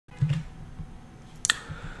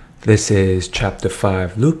This is Chapter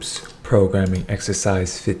 5 Loops, Programming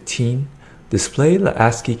Exercise 15. Display the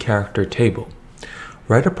ASCII character table.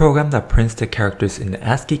 Write a program that prints the characters in the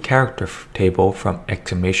ASCII character table from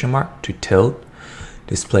exclamation mark to tilde.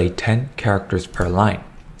 Display 10 characters per line.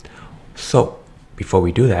 So, before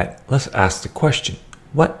we do that, let's ask the question,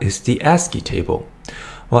 what is the ASCII table?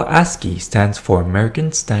 Well, ASCII stands for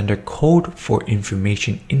American Standard Code for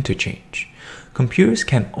Information Interchange. Computers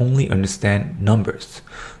can only understand numbers,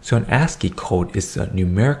 so an ASCII code is a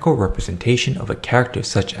numerical representation of a character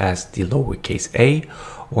such as the lowercase a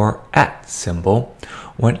or @ symbol,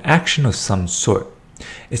 or an action of some sort.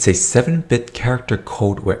 It's a 7-bit character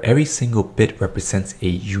code where every single bit represents a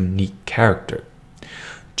unique character.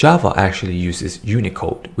 Java actually uses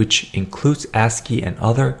Unicode, which includes ASCII and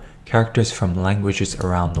other characters from languages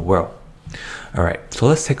around the world. Alright, so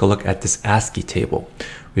let's take a look at this ASCII table,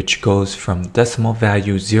 which goes from decimal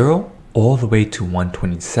value 0 all the way to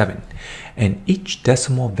 127. And each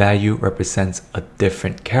decimal value represents a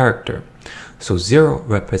different character. So 0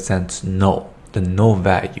 represents null, the null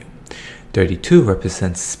value. 32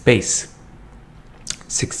 represents space.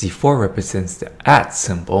 64 represents the @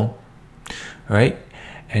 symbol, right?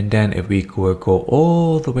 And then if we go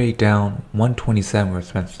all the way down, 127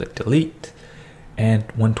 represents the delete, and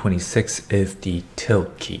 126 is the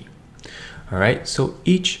tilde key. Alright, so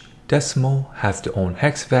each decimal has their own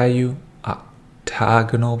hex value,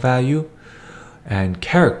 octagonal value, and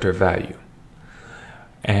character value.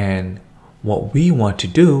 And what we want to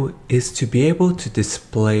do is to be able to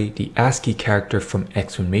display the ASCII character from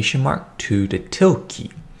exclamation mark to the tilde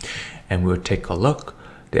key. And we'll take a look.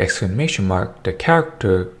 The exclamation mark, the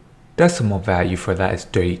character decimal value for that is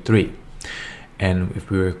 33. And if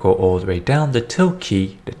we were to go all the way down, the tilde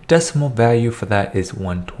key, the decimal value for that is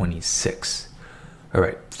 126.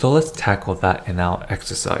 Alright, so let's tackle that in our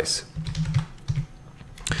exercise.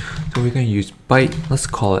 So we're going to use byte, let's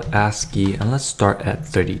call it ASCII, and let's start at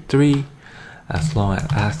 33. As long as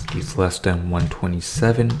ASCII is less than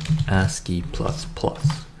 127, ASCII plus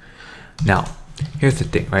plus. Now, here's the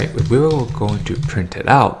thing, right? If we were going to print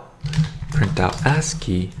out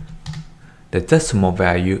ASCII, the decimal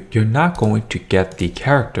value, you're not going to get the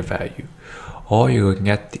character value. All you're going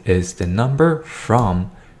to get is the number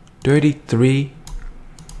from 33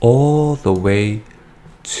 all the way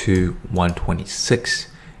to 126.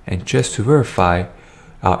 And just to verify,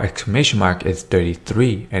 our exclamation mark is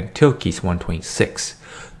 33 and tilde key is 126.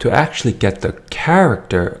 To actually get the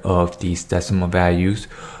character of these decimal values,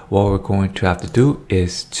 what we're going to have to do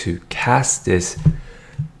is to cast this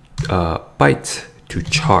byte to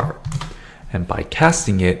char. And by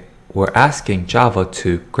casting it, we're asking Java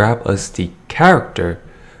to grab us the character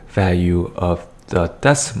value of the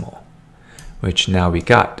decimal, which now we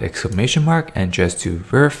got the exclamation mark, and just to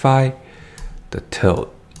verify, the tilde.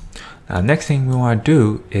 Now, next thing we want to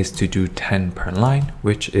do is to do 10 per line,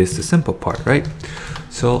 which is the simple part, right?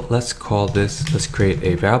 So let's create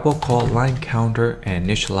a variable called line counter and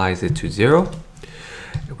initialize it to 0.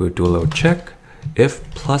 We'll do a little check. If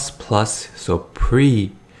plus, so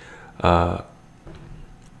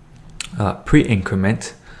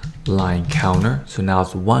pre-increment line counter, so now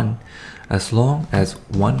it's 1. As long as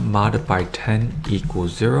 1 modded by 10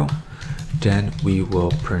 equals 0, then we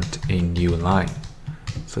will print a new line.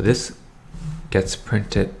 So this gets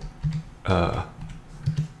printed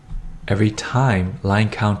every time line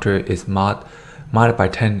counter is modded by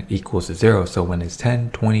 10 equals 0. So when it's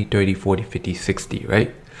 10, 20, 30, 40, 50, 60,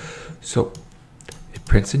 right? So it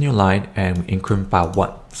prints a new line and we increment by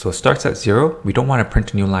 1. So it starts at 0. We don't want to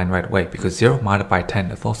print a new line right away because 0 modded by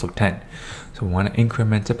 10 is also 10. So we want to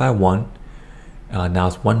increment it by 1. Now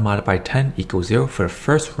it's 1 modded by 10 equals 0 for the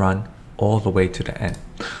first run all the way to the end.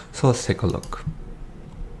 So let's take a look.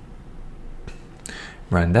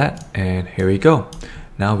 Run that, and here we go.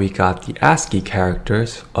 Now we got the ASCII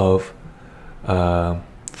characters of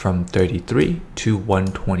from 33 to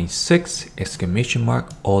 126, exclamation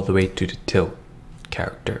mark, all the way to the tilde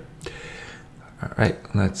character. Alright,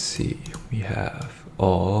 let's see. We have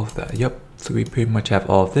all of that. Yep, so we pretty much have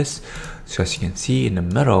all of this. So as you can see in the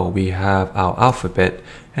middle, we have our alphabet,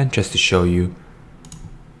 and just to show you,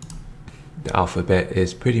 the alphabet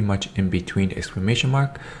is pretty much in between the exclamation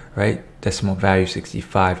mark, right? Decimal value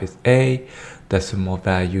 65 is A, decimal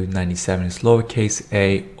value 97 is lowercase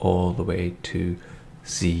a, all the way to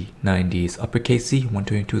Z. 90 is uppercase Z,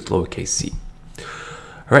 122 is lowercase c.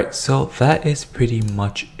 Alright, so that is pretty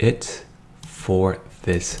much it for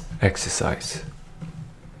this exercise.